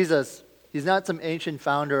our Jesus, he's not some ancient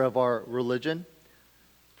founder of our religion.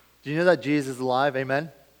 Do you know that Jesus is alive? Amen?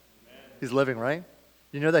 Amen. He's living, right?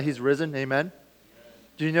 Do you know that he's risen? Amen? Amen.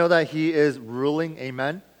 Do you know that he is ruling?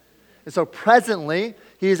 Amen? And so presently,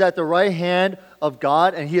 he is at the right hand of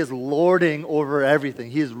God, and he is lording over everything.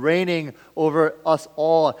 He is reigning over us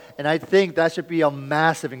all. And I think that should be a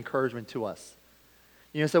massive encouragement to us.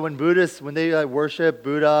 You know, so when Buddhists, when they worship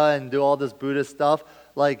Buddha and do all this Buddhist stuff,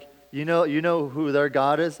 like, you know who their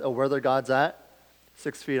God is or where their God's at?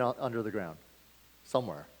 6 feet under the ground,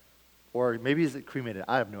 somewhere. Or maybe he's cremated.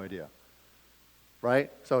 I have no idea.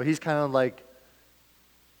 Right? So he's kind of like,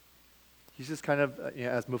 he's just kind of,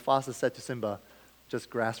 as Mufasa said to Simba, just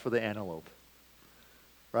grass for the antelope.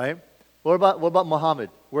 Right? What about Muhammad?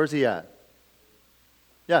 Where's he at?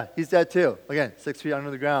 Yeah, he's dead too. Again, 6 feet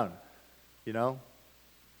under the ground.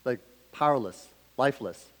 Like powerless,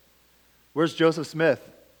 lifeless. Where's Joseph Smith?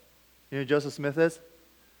 You know who Joseph Smith is?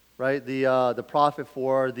 Right? The prophet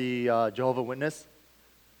for the Jehovah's Witness.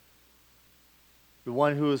 The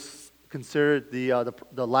one who's considered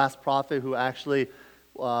the last prophet who actually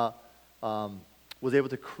was able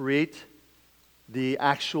to create the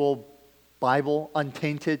actual Bible,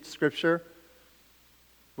 untainted scripture.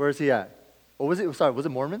 Where is he at? Or was it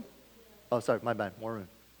Mormon? Oh, sorry, my bad, Mormon.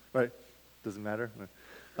 Right? Doesn't matter.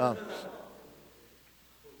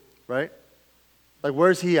 Right? Like,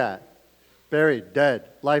 where's he at? Buried, dead,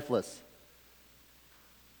 lifeless.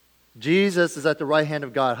 Jesus is at the right hand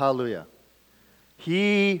of God. Hallelujah.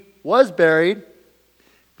 He was buried,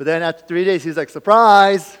 but then after 3 days, he's like,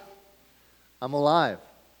 surprise, I'm alive.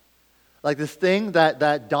 Like this thing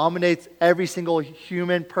that dominates every single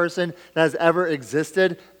human person that has ever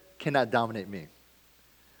existed cannot dominate me.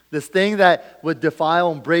 This thing that would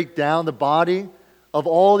defile and break down the body of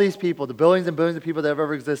all these people, the billions and billions of people that have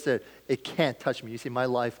ever existed, it can't touch me. You see, my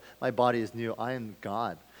life, my body is new. I am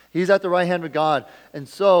God. He's at the right hand of God. And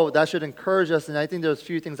so that should encourage us. And I think there's a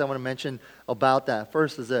few things I want to mention about that.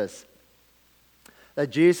 First is this,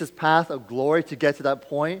 that Jesus' path of glory to get to that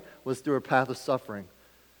point was through a path of suffering.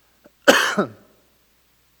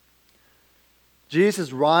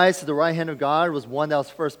 Jesus' rise to the right hand of God was one that was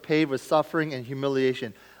first paved with suffering and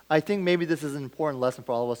humiliation. I think maybe this is an important lesson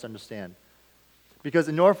for all of us to understand. Because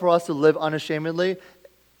in order for us to live unashamedly,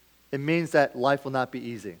 it means that life will not be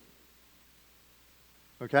easy.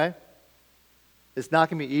 Okay? It's not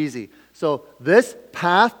going to be easy. So this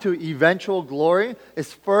path to eventual glory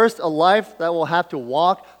is first a life that will have to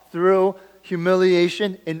walk through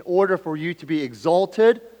humiliation in order for you to be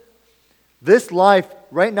exalted. This life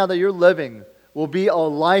right now that you're living will be a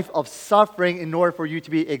life of suffering in order for you to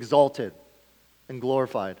be exalted and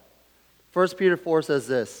glorified. 1 Peter 4 says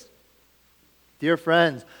this, "Dear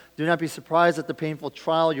friends, do not be surprised at the painful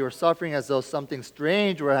trial you are suffering as though something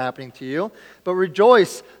strange were happening to you, but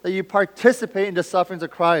rejoice that you participate in the sufferings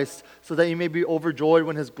of Christ, so that you may be overjoyed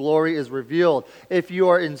when His glory is revealed. If you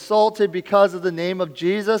are insulted because of the name of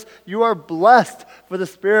Jesus, you are blessed, for the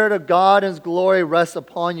Spirit of God and His glory rests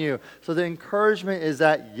upon you." So the encouragement is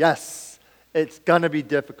that, yes, it's going to be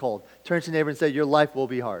difficult. Turn to your neighbor and say, your life will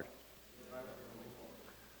be hard.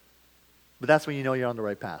 But that's when you know you're on the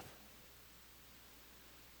right path.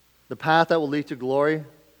 The path that will lead to glory,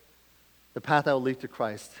 the path that will lead to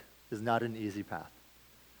Christ, is not an easy path.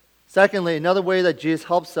 Secondly, another way that Jesus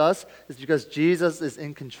helps us is because Jesus is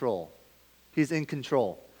in control. He's in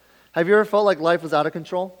control. Have you ever felt like life was out of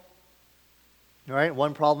control? All right,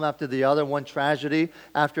 one problem after the other, one tragedy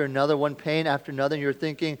after another, one pain after another, and you're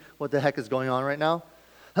thinking, what the heck is going on right now?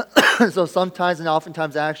 So sometimes and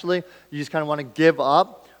oftentimes actually, you just kind of want to give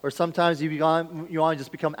up. Or sometimes you want to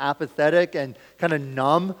just become apathetic and kind of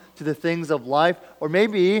numb to the things of life. Or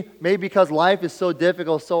maybe because life is so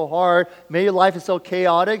difficult, so hard, maybe life is so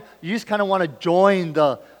chaotic, you just kind of want to join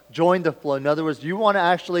the flow. In other words, you want to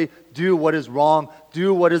actually do what is wrong,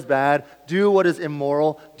 do what is bad, do what is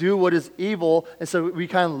immoral, do what is evil. And so we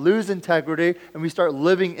kind of lose integrity and we start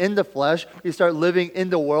living in the flesh. We start living in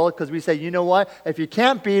the world because we say, you know what? If you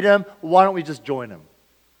can't beat him, why don't we just join him?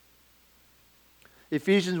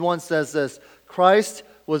 Ephesians 1 says this, "Christ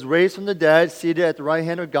was raised from the dead, seated at the right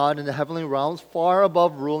hand of God in the heavenly realms, far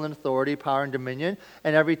above rule and authority, power and dominion,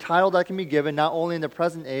 and every title that can be given, not only in the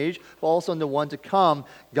present age, but also in the one to come.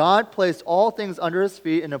 God placed all things under his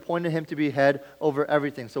feet and appointed him to be head over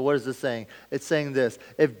everything." So what is this saying? It's saying this,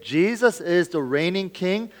 if Jesus is the reigning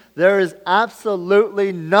king, there is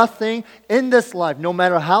absolutely nothing in this life, no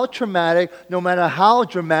matter how traumatic, no matter how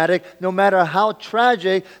dramatic, no matter how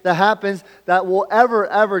tragic that happens, that will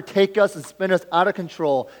ever take us and spin us out of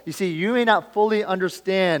control. You see, you may not fully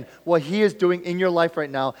understand what he is doing in your life right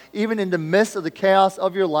now. Even in the midst of the chaos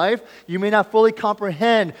of your life, you may not fully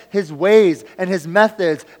comprehend his ways and his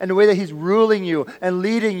methods and the way that he's ruling you and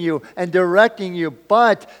leading you and directing you.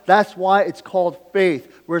 But that's why it's called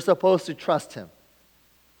faith. We're supposed to trust him.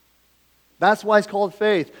 That's why it's called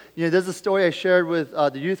faith. You know, there's a story I shared with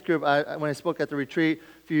the youth group when I spoke at the retreat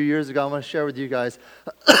a few years ago. I'm going to share with you guys.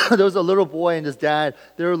 There was a little boy and his dad.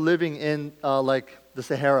 They were living in like the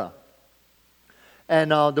Sahara.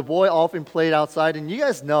 And the boy often played outside. And you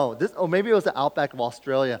guys know this, or maybe it was the outback of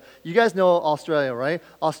Australia. You guys know Australia, right?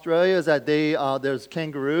 Australia is that there's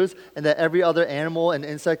kangaroos, and that every other animal and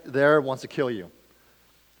insect there wants to kill you,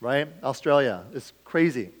 right? Australia, it's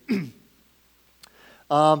crazy.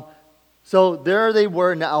 So there they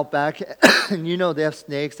were in the outback, and you know they have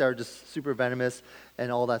snakes that are just super venomous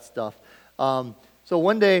and all that stuff. So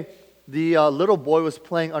one day, the little boy was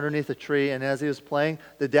playing underneath a tree, and as he was playing,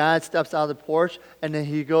 the dad steps out of the porch, and then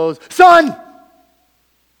he goes, "Son!"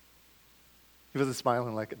 He wasn't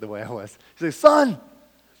smiling like the way I was. He's like, "Son,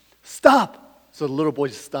 stop!" So the little boy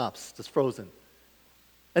just stops, just frozen.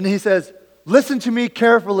 And then he says, "Listen to me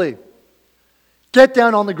carefully. Get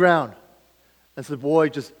down on the ground." And so the boy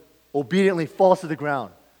just obediently falls to the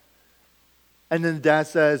ground. And then the dad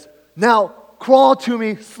says, "Now crawl to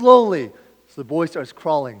me slowly." So the boy starts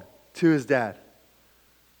crawling to his dad.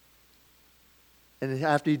 And then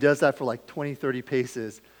after he does that for like 20, 30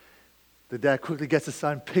 paces, the dad quickly gets his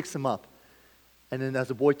son, picks him up. And then as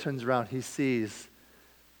the boy turns around, he sees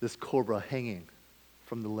this cobra hanging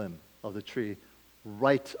from the limb of the tree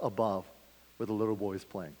right above where the little boy is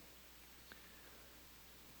playing.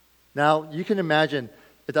 Now, you can imagine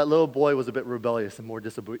if that little boy was a bit rebellious and a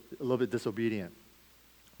little bit disobedient,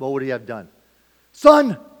 what would he have done?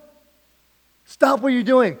 "Son, stop what you're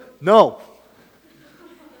doing." "No."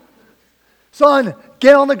 "Son,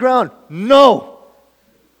 get on the ground." "No.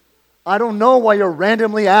 I don't know why you're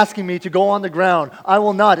randomly asking me to go on the ground. I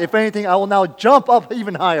will not. If anything, I will now jump up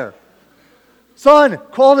even higher." "Son,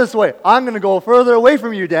 crawl this way." "I'm going to go further away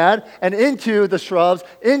from you, Dad, and into the shrubs,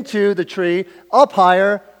 into the tree, up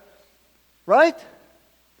higher." Right?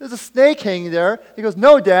 There's a snake hanging there. He goes,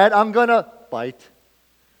 "No, Dad, I'm going to bite."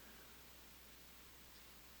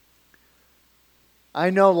 I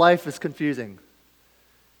know life is confusing,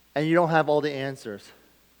 and you don't have all the answers.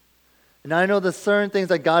 And I know that certain things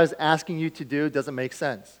that God is asking you to do doesn't make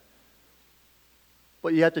sense.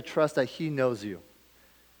 But you have to trust that He knows you,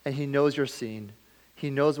 and He knows your scene. He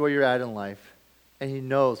knows where you're at in life, and He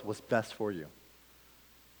knows what's best for you.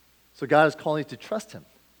 So God is calling you to trust Him.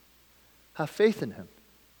 Have faith in Him.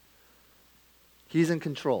 He's in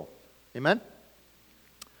control. Amen?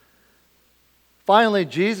 Finally,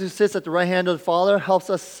 Jesus, who sits at the right hand of the Father, helps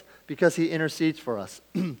us because He intercedes for us.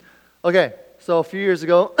 Okay, so a few years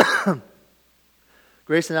ago,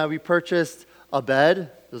 Grace and I, we purchased a bed.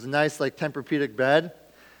 It was a nice, like, Tempur-Pedic bed,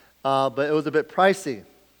 but it was a bit pricey.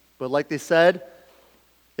 But like they said,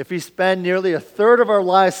 if we spend nearly a third of our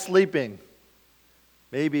lives sleeping,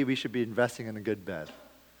 maybe we should be investing in a good bed.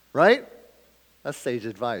 Right? That's sage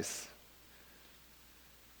advice.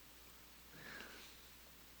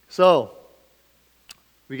 So,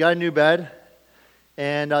 we got a new bed,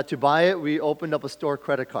 and to buy it, we opened up a store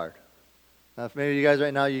credit card. Now, if maybe you guys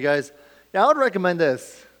right now, I would recommend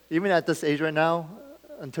this. Even at this age right now,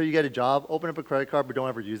 until you get a job, open up a credit card, but don't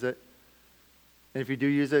ever use it. And if you do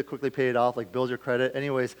use it, quickly pay it off, like build your credit.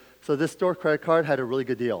 Anyways, so this store credit card had a really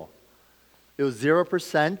good deal. It was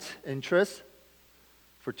 0% interest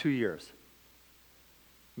for 2 years.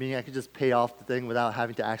 Meaning I could just pay off the thing without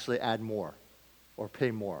having to actually add more or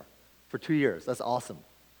pay more for 2 years. That's awesome.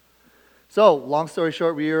 So, long story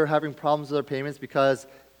short, we were having problems with our payments because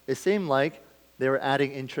it seemed like they were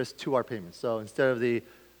adding interest to our payments. So instead of the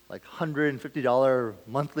like $150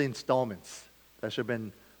 monthly installments, that should have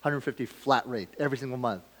been $150 flat rate every single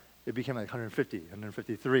month. It became like $150,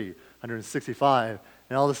 $153, $165,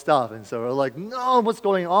 and all this stuff. And so we're like, no, what's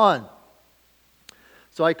going on?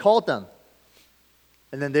 So I called them,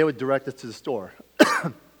 and then they would direct us to the store.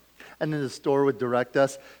 And then the store would direct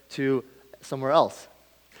us to somewhere else.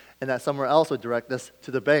 And that somewhere else would direct us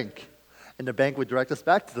to the bank. And the bank would direct us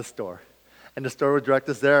back to the store. And the store would direct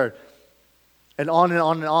us there. And on and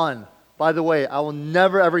on and on. By the way, I will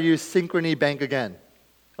never ever use Synchrony Bank again.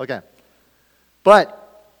 Okay.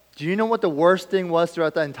 But do you know what the worst thing was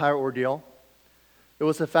throughout that entire ordeal? It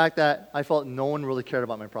was the fact that I felt no one really cared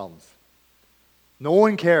about my problems. No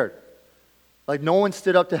one cared. Like no one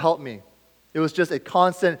stood up to help me. It was just a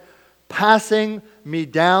constant passing me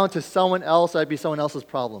down to someone else. I'd be someone else's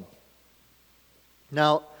problem.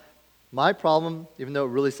 Now, my problem, even though it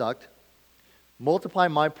really sucked, multiply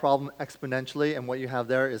my problem exponentially, and what you have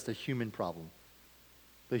there is the human problem,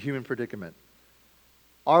 the human predicament.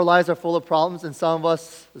 Our lives are full of problems, and some of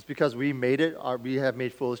us is because we made it, or we have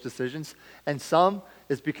made foolish decisions, and some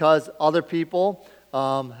is because other people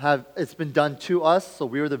it's been done to us, so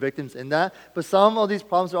we were the victims in that. But some of these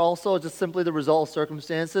problems are also just simply the result of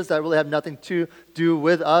circumstances that really have nothing to do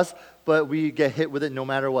with us, but we get hit with it no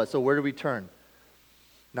matter what. So where do we turn?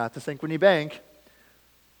 Not to Synchrony Bank.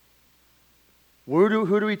 Who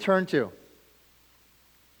do we turn to?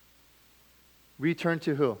 We turn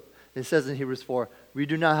to who? It says in Hebrews 4, we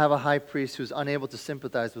do not have a high priest who's unable to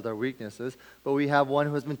sympathize with our weaknesses, but we have one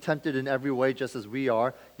who has been tempted in every way just as we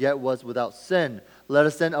are, yet was without sin. Let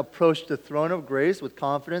us then approach the throne of grace with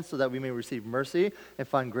confidence so that we may receive mercy and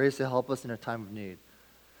find grace to help us in a time of need.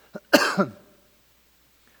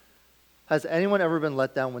 Has anyone ever been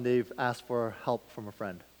let down when they've asked for help from a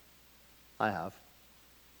friend? I have.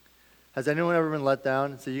 Has anyone ever been let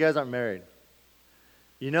down? So you guys aren't married.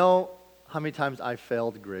 You know how many times I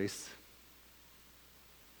failed Grace?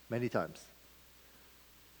 Many times.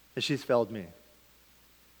 And she's failed me.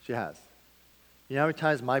 She has. You know how many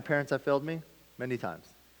times my parents have failed me? Many times.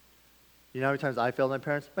 You know how many times I failed my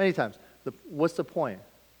parents? Many times. What's the point?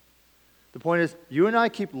 The point is, you and I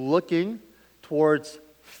keep looking towards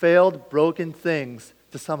failed, broken things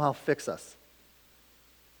to somehow fix us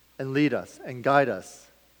and lead us and guide us.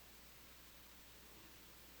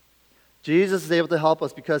 Jesus is able to help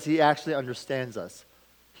us because he actually understands us.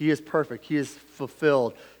 He is perfect. He is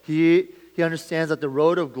fulfilled. He understands that the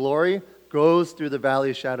road of glory goes through the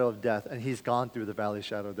valley shadow of death, and he's gone through the valley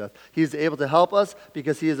shadow of death. He's able to help us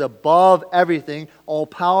because he is above everything. All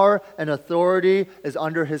power and authority is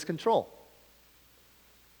under his control.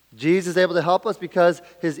 Jesus is able to help us because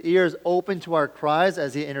his ear is open to our cries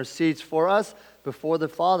as he intercedes for us before the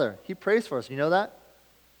Father. He prays for us. You know that?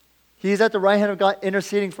 He's at the right hand of God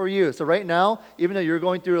interceding for you. So right now, even though you're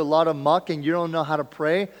going through a lot of muck and you don't know how to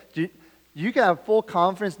pray, you can have full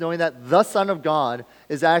confidence knowing that the Son of God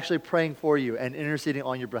is actually praying for you and interceding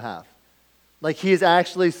on your behalf. Like he is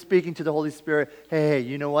actually speaking to the Holy Spirit, hey,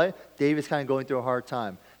 you know what? David's kind of going through a hard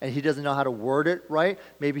time. And he doesn't know how to word it right.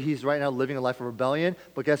 Maybe he's right now living a life of rebellion.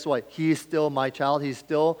 But guess what? He is still my child. He's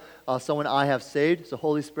still someone I have saved. So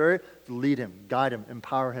Holy Spirit, lead him, guide him,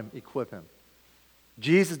 empower him, equip him.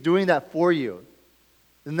 Jesus is doing that for you.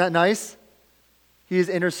 Isn't that nice? He is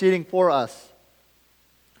interceding for us.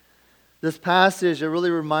 This passage, it really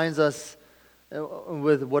reminds us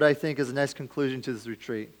with what I think is a nice conclusion to this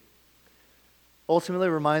retreat. Ultimately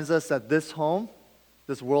reminds us that this home,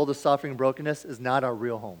 this world of suffering and brokenness, is not our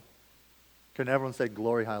real home. Can everyone say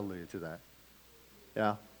glory, hallelujah to that?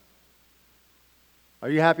 Yeah? Are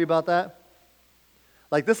you happy about that?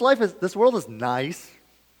 Like this world is nice.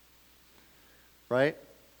 Right?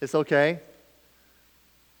 It's okay.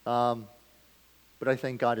 But I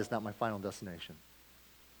thank God it's not my final destination.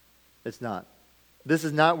 It's not. This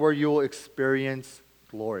is not where you will experience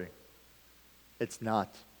glory. It's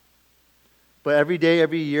not. But every day,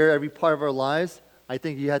 every year, every part of our lives, I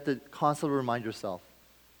think you have to constantly remind yourself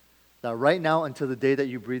that right now until the day that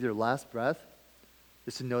you breathe your last breath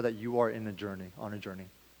is to know that you are on a journey.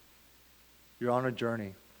 You're on a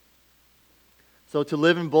journey. So to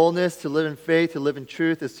live in boldness, to live in faith, to live in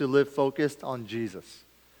truth is to live focused on Jesus.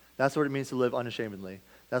 That's what it means to live unashamedly.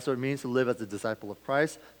 That's what it means to live as a disciple of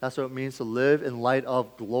Christ. That's what it means to live in light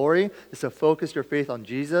of glory, is to focus your faith on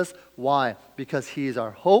Jesus. Why? Because he is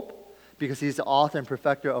our hope. Because he's the author and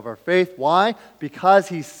perfecter of our faith. Why? Because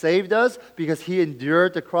he saved us. Because he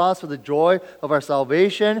endured the cross for the joy of our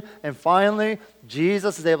salvation. And finally,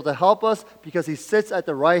 Jesus is able to help us because he sits at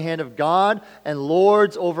the right hand of God and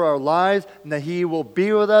lords over our lives, and that he will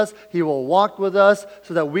be with us, he will walk with us,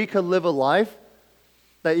 so that we can live a life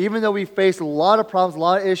that even though we face a lot of problems, a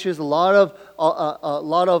lot of issues, a lot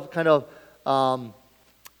of kind of,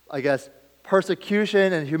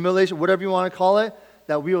 persecution and humiliation, whatever you want to call it,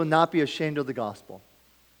 that we will not be ashamed of the gospel.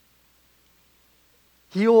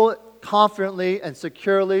 He will confidently and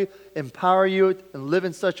securely empower you and live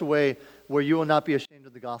in such a way where you will not be ashamed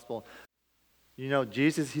of the gospel. You know,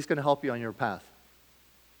 Jesus, he's going to help you on your path.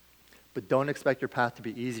 But don't expect your path to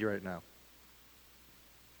be easy right now.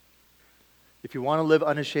 If you want to live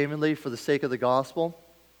unashamedly for the sake of the gospel,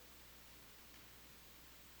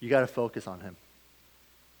 you got to focus on him.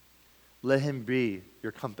 Let him be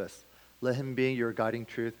your compass. Let him be your guiding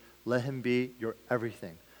truth. Let him be your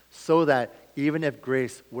everything. So that even if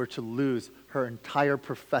Grace were to lose her entire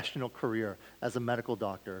professional career as a medical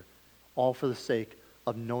doctor, all for the sake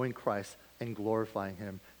of knowing Christ and glorifying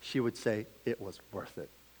him, she would say, it was worth it.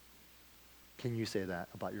 Can you say that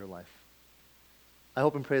about your life? I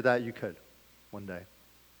hope and pray that you could one day,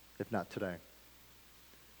 if not today.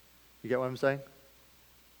 You get what I'm saying?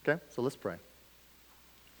 Okay, so let's pray.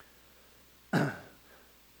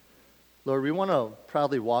 Lord, we want to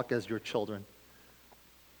proudly walk as your children.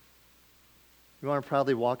 We want to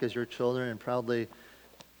proudly walk as your children and proudly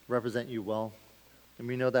represent you well. And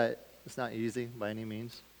we know that it's not easy by any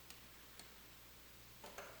means.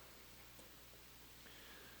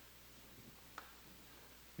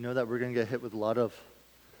 We know that we're going to get hit with a lot of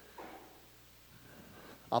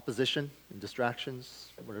opposition and distractions,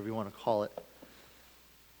 whatever you want to call it.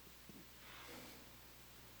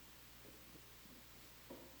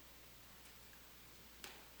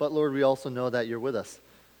 But Lord, we also know that you're with us.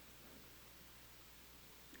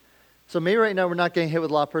 So maybe right now we're not getting hit with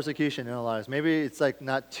a lot of persecution in our lives. Maybe it's like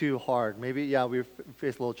not too hard. Maybe, yeah, we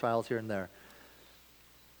face little trials here and there.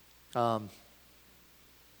 But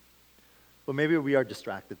maybe we are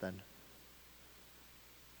distracted then.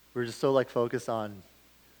 We're just so like focused on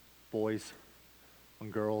boys, on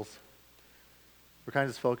girls. We're kind of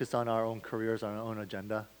just focused on our own careers, on our own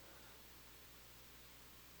agenda.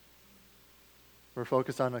 We're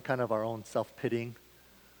focused on a kind of our own self-pitying.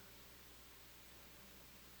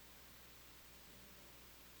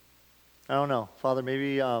 I don't know. Father,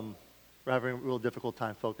 maybe we're having a real difficult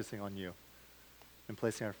time focusing on you and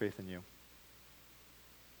placing our faith in you.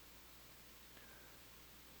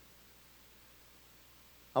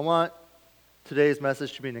 I want today's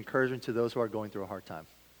message to be an encouragement to those who are going through a hard time.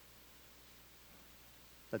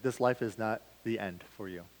 That this life is not the end for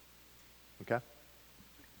you. Okay?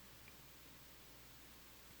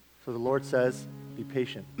 So the Lord says, be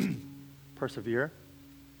patient. Persevere.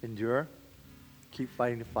 Endure. Keep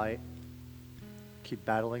fighting the fight. Keep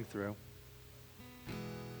battling through.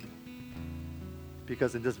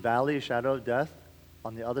 Because in this valley, shadow of death,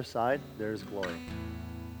 on the other side, there is glory.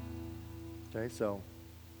 Okay, so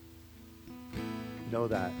know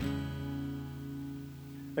that.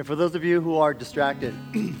 And for those of you who are distracted,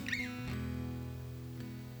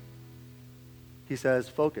 he says,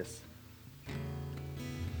 focus.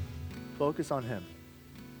 Focus on him.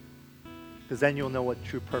 Because then you'll know what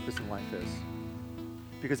true purpose in life is.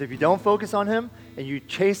 Because if you don't focus on him and you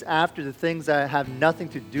chase after the things that have nothing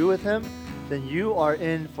to do with him, then you are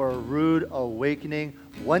in for a rude awakening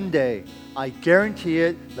one day. I guarantee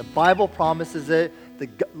it. The Bible promises it. The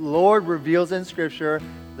Lord reveals in Scripture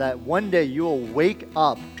that one day you will wake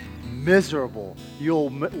up miserable.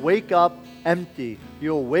 You'll wake up empty.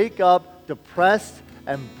 You'll wake up depressed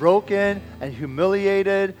and broken and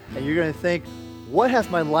humiliated, and you're going to think, what has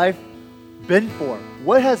my life been for?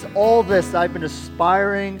 What has all this I've been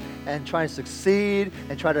aspiring and trying to succeed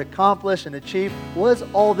and try to accomplish and achieve, what has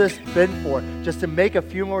all this been for? Just to make a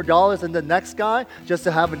few more dollars than the next guy? Just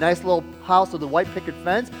to have a nice little house with a white picket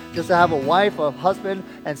fence? Just to have a wife, a husband,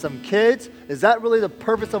 and some kids? Is that really the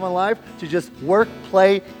purpose of my life? To just work,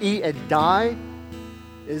 play, eat, and die?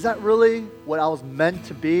 Is that really what I was meant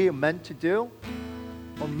to be, meant to do?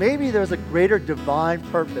 Or maybe there's a greater divine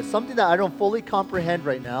purpose, something that I don't fully comprehend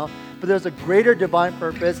right now, but there's a greater divine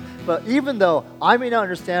purpose. But even though I may not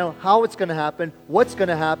understand how it's going to happen, what's going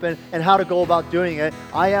to happen, and how to go about doing it,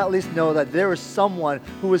 I at least know that there is someone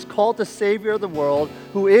who is called the Savior of the world,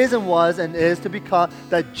 who is and was and is to become,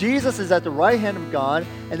 that Jesus is at the right hand of God,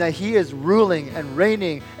 and that he is ruling and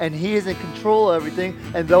reigning, and he is in control of everything.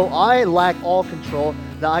 And though I lack all control,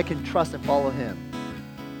 that I can trust and follow him.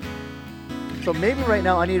 So maybe right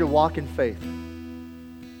now I need to walk in faith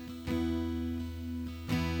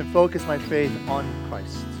and focus my faith on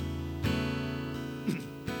Christ.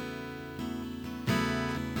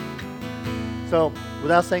 So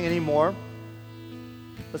without saying any more,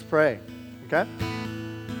 let's pray, okay?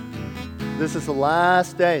 This is the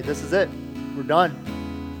last day. This is it. We're done.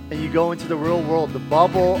 And you go into the real world. The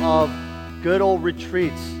bubble of good old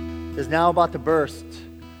retreats is now about to burst.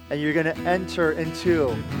 And you're going to enter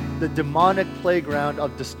into the demonic playground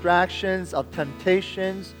of distractions, of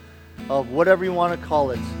temptations, of whatever you want to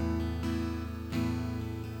call it.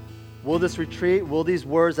 Will this retreat, will these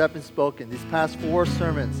words have been spoken, these past 4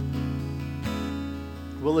 sermons,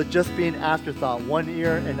 will it just be an afterthought, one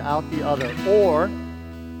ear and out the other? Or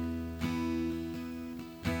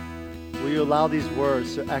will you allow these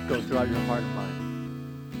words to echo throughout your heart and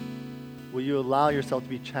mind? Will you allow yourself to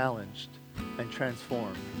be challenged and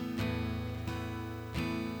transformed?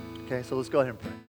 Okay, so let's go ahead and pray.